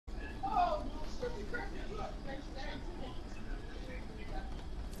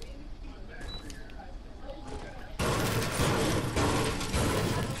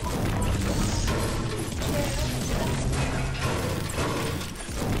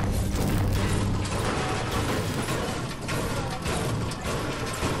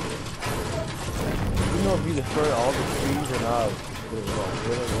you destroy all the trees and what is it called?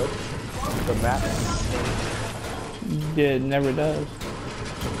 The map. Yeah, it never does.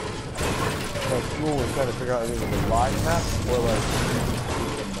 Like school was trying to figure out if it was a live map or like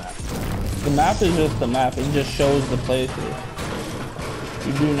the map. The map is just the map. It just shows the places.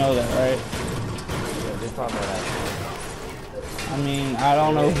 You do know that, right? Yeah, they found that out. I mean, I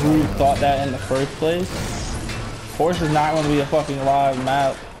don't know who thought that in the first place. Of course, it's not going to be a fucking live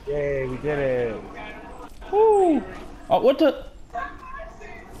map. Yay, we did it. Woo! Oh, what the? I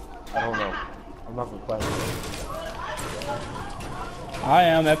don't know. I'm not gonna play. I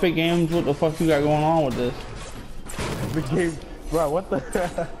am Epic Games. What the fuck you got going on with this? The game, bro. What the?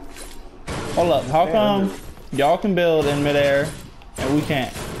 Hold up. How come y'all can build in midair and we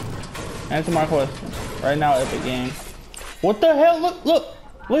can't? Answer my question. Right now, Epic Games. What the hell? Look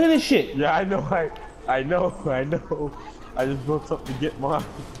at this shit. Yeah, I know. I know. I just built something to get mine.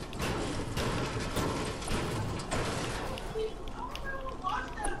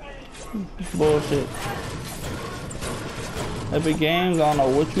 Bullshit. Epic Games, I don't know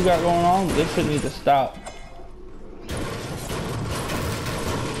what you got going on, but this shit needs to stop.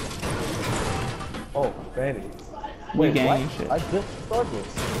 Oh, Fanny. We gang shit. I just started this.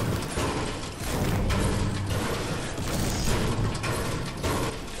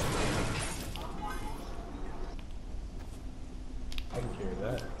 I can carry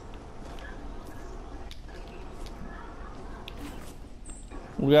that.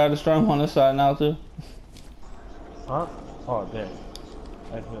 We gotta destroy him on this side now too. Huh? Oh, damn.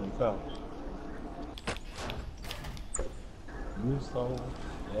 I accidentally fell. New stone.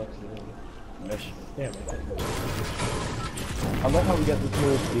 Accidentally. Mesh. Damn it. I love how we got this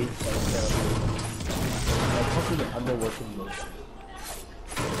little beach like something the underworking mode.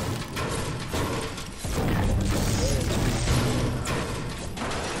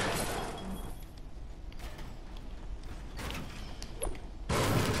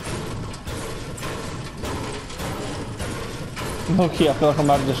 Okay, I feel like I'm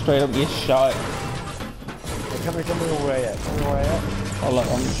about to just straight up get shot. Hey, come here where I at. Come here where I at. Hold up,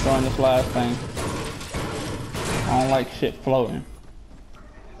 I'm destroying this last thing. I don't like shit floating.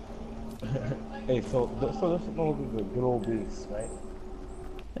 Hey, so this is a good old base, right?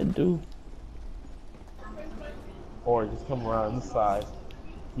 It do. Or just come around this side,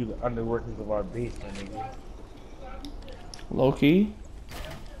 do the underworkings of our base, my nigga. Low key.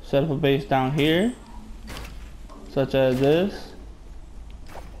 Set up a base down here. Such as this.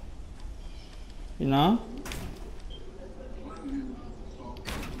 You know?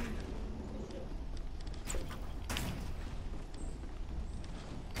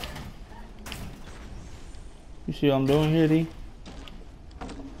 You see what I'm doing here, D?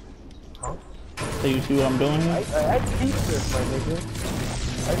 Huh? So you see what I'm doing here? I keep this, my nigga.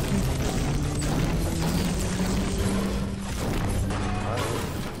 I keep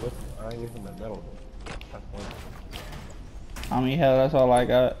this. I ain't using my metal. That's one. I mean, hell, that's all I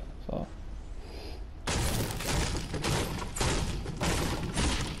got. So.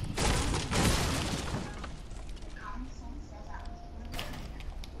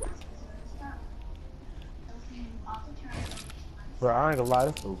 Bro, I ain't gonna lie,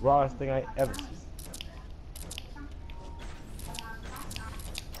 this is the rawest thing I ever seen.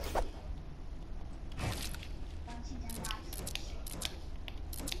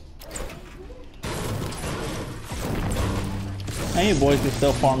 And you boys can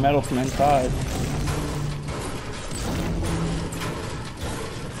still farm metal from inside.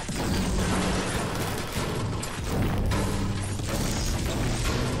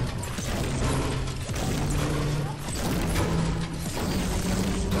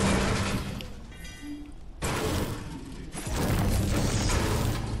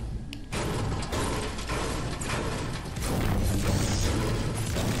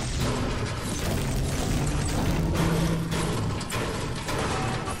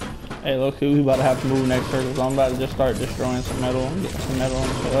 Hey, look, we about to have to move next turn, so I'm about to just start destroying some metal and getting some metal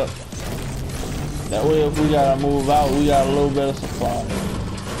and shit up. That way, if we gotta move out, we got a little bit of supply.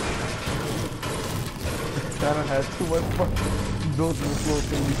 I don't have too much fun building this little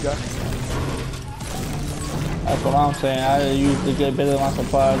thing we got. That's what I'm saying. I used to get a bit of my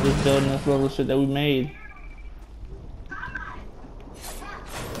supply just building this little shit that we made.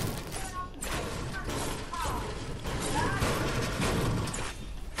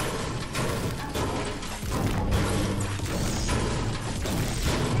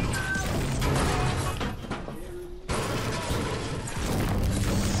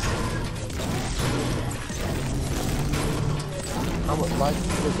 How much life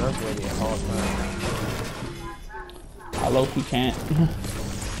is this ready at all times? I low-key can't.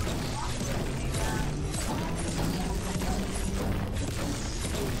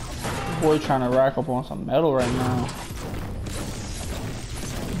 Boy trying to rack up on some metal right now.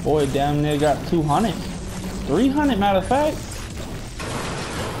 Boy damn near got 200. 300 matter of fact.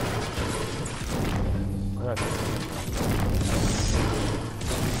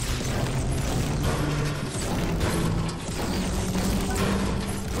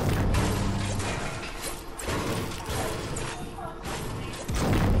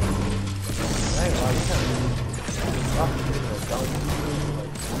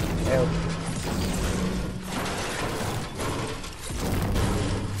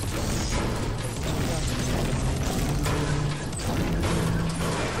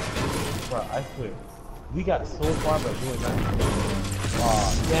 Bro, I swear, we got so far by doing nothing.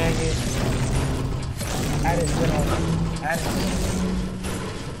 Aw, dang it. I didn't get on. I didn't.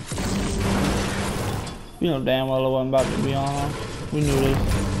 You know damn well it wasn't about to be on. We knew this.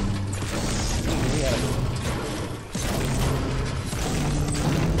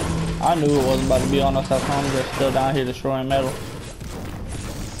 I knew it wasn't about to be on us. That's why I'm just still down here destroying metal.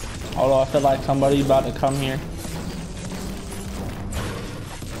 Although I feel like somebody's about to come here.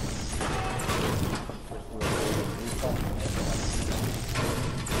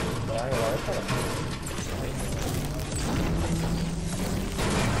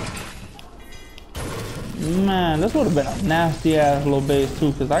 Man, this would have been a nasty ass little base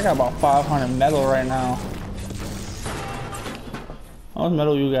too, because I got about 500 metal right now. How much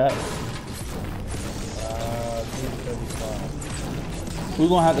metal you got? 235. We're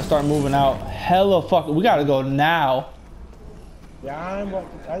gonna have to start moving out. Hella fuck, we gotta go now. Yeah, I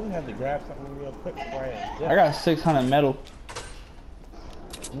just have to grab something real quick for it. I got 600 metal.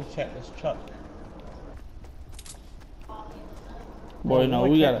 Let me check this truck. Boy, no,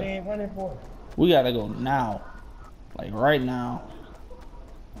 we gotta. They ain't running for? We gotta go now. Like right now.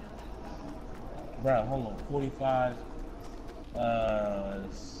 Bro, hold on. 45.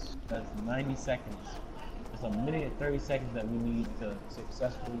 That's 90 seconds. It's a minute and 30 seconds that we need to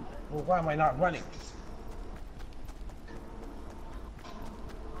successfully. Well, why am I not running?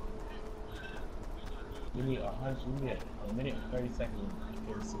 We need a minute and 30 seconds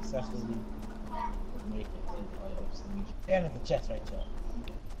to successfully make it to stand at the chest right there.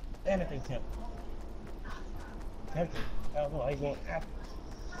 Stand at the temp. Tempted. I don't know, I ain't going after.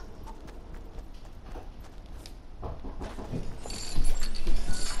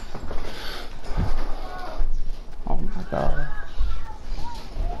 Oh my god.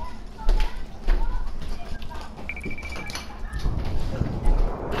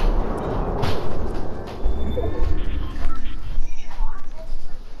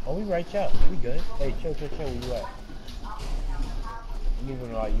 Oh, we right, y'all. We good. Hey, chill, where you at?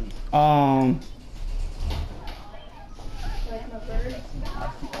 Moving on you. I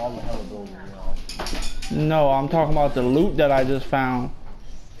see all the hella buildings, No, I'm talking about the loot that I just found.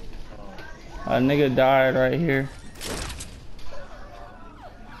 A nigga died right here.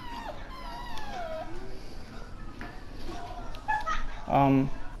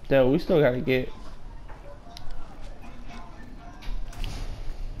 That we still gotta get.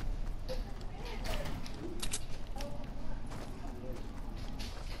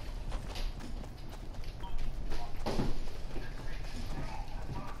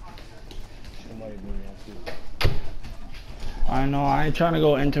 I know, I ain't trying to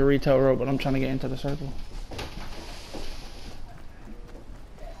go into Retail Road, but I'm trying to get into the circle.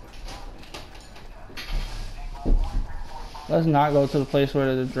 Let's not go to the place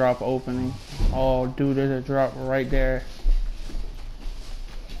where there's a drop opening. Oh, dude, there's a drop right there.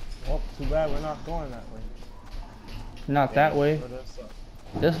 Oh, too bad we're not going that way. Not that way.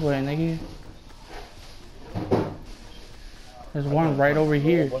 This way, nigga. There's one right over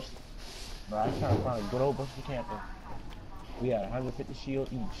here. Bro, I'm trying to find a good old bunch of camping. We got 150 shield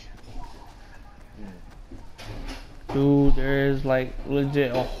each. Dude, there is like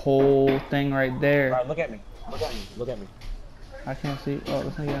legit a whole thing right there. Alright, look at me. Look at me. I can't see. Oh,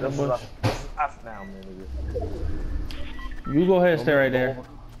 this nigga in the This bush. is us now, man. You go ahead and stay right there.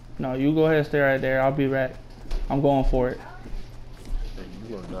 No, you go ahead and stay right there. I'll be back. I'm going for it.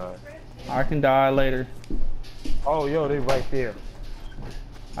 You gonna die. I can die later. Oh, yo, they right there.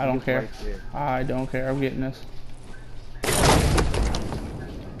 I don't care. Right there. I don't care. I'm getting this.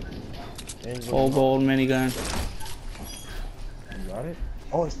 Full gold minigun. You got it?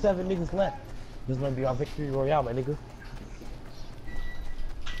 Oh, it's 7 niggas left. This might be our victory royale, my nigga.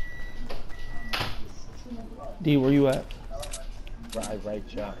 D, where you at? Right,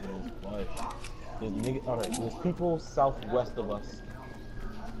 shot, man. There's niggas, alright, there's people southwest of us.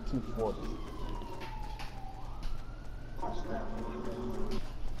 240.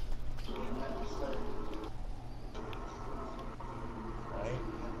 Right?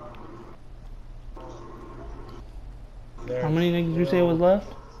 How many niggas you say was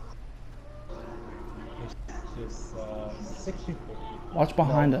left? Just 6 people. Watch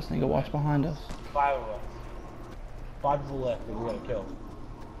behind us, nigga. Watch behind us. 5 of us. 5 people left that we gotta kill.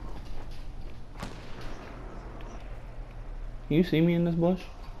 Can you see me in this bush?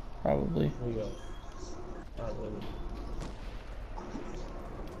 Probably. Here we go. Not really.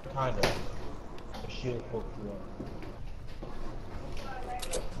 Kinda. The shield poked through.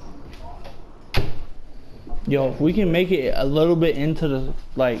 Yo, if we can make it a little bit into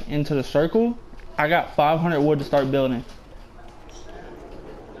the circle, I got 500 wood to start building.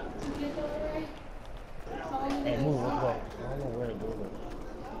 Hey, move, let's go. I don't know where to go.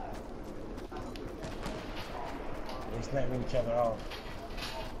 We're sniping each other off.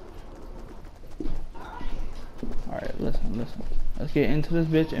 Alright, listen. Let's get into this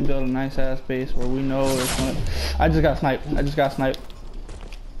bitch and build a nice ass base where we know it's gonna... I just got sniped.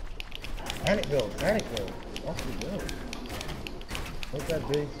 Panic build. Off the build. Make that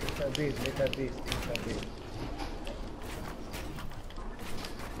base, make that base.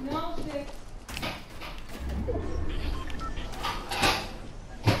 No, 6.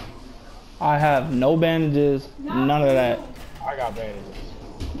 I have no bandages, none of that. I got bandages.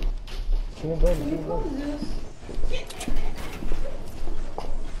 Keep on building.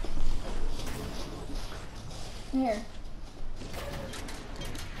 Here.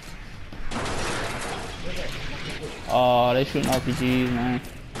 Oh, they shooting RPGs, man.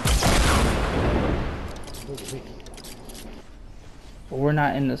 But we're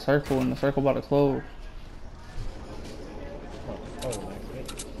not in the circle, and the circle about to close.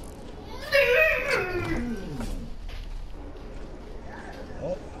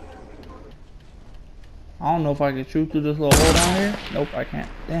 I don't know if I can shoot through this little hole down here. Nope, I can't.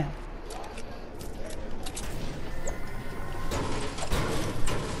 Damn.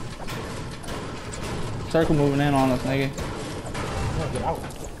 Circle moving in on us, nigga. Get out.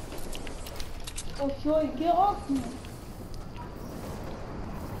 Oh, Joy, get off me.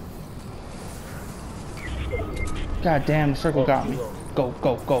 God damn, the circle got me. Go.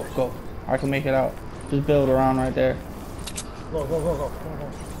 I can make it out. Just build around right there. Go.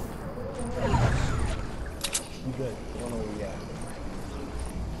 You good. I don't know where you at.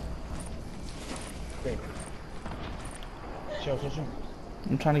 Okay. Show.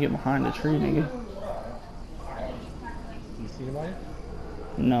 I'm trying to get behind the tree, nigga. You see the money?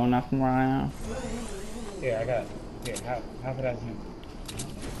 No, not from where I am. Yeah, I got it. Yeah, half of that's you.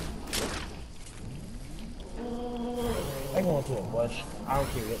 I go into a bush. I don't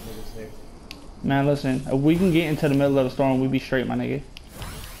care what niggas say. Man, listen, if we can get into the middle of the storm, we be straight, my nigga.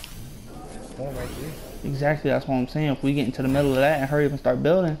 Storm right there. Exactly, that's what I'm saying. If we get into the middle of that and hurry up and start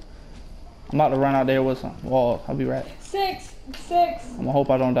building, I'm about to run out there with some walls. I'll be right. 6. I'm gonna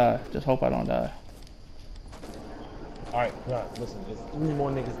hope I don't die. Just hope I don't die. Alright, right, listen, there's 3 more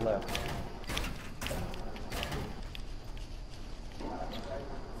niggas left.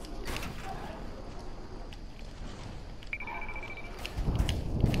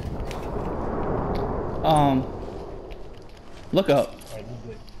 Look up. Alright, you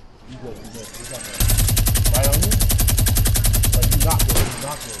good. You got that. Right on you? Like, you not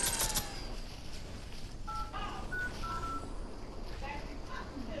good.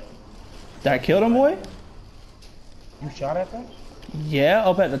 Did I kill them, boy? You shot at them? Yeah,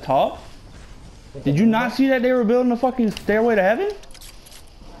 up at the top. Did you not see that they were building a fucking stairway to heaven?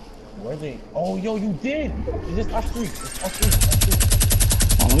 Where they? Oh, yo, you did! It's just us 3. It's us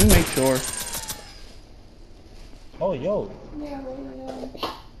 3. Oh, let me make sure. Oh, yo. Yeah.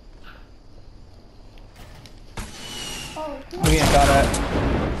 Oh, I'm getting shot at.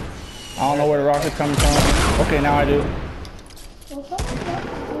 I don't know where the rocket's coming from. Okay, now I do. well, something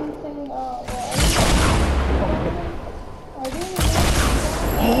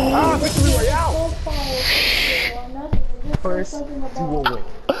Victory Royale! First duo win.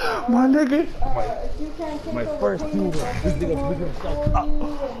 My nigga. My first duo win. This nigga bigger himself.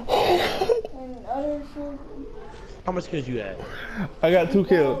 How much kills you had? I got 2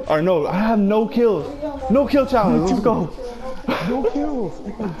 kills. Or no, I have no kills. No kill challenge. Let's go. No kills.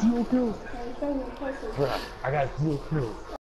 I got 0 kills. Bruh, I got 0 kills.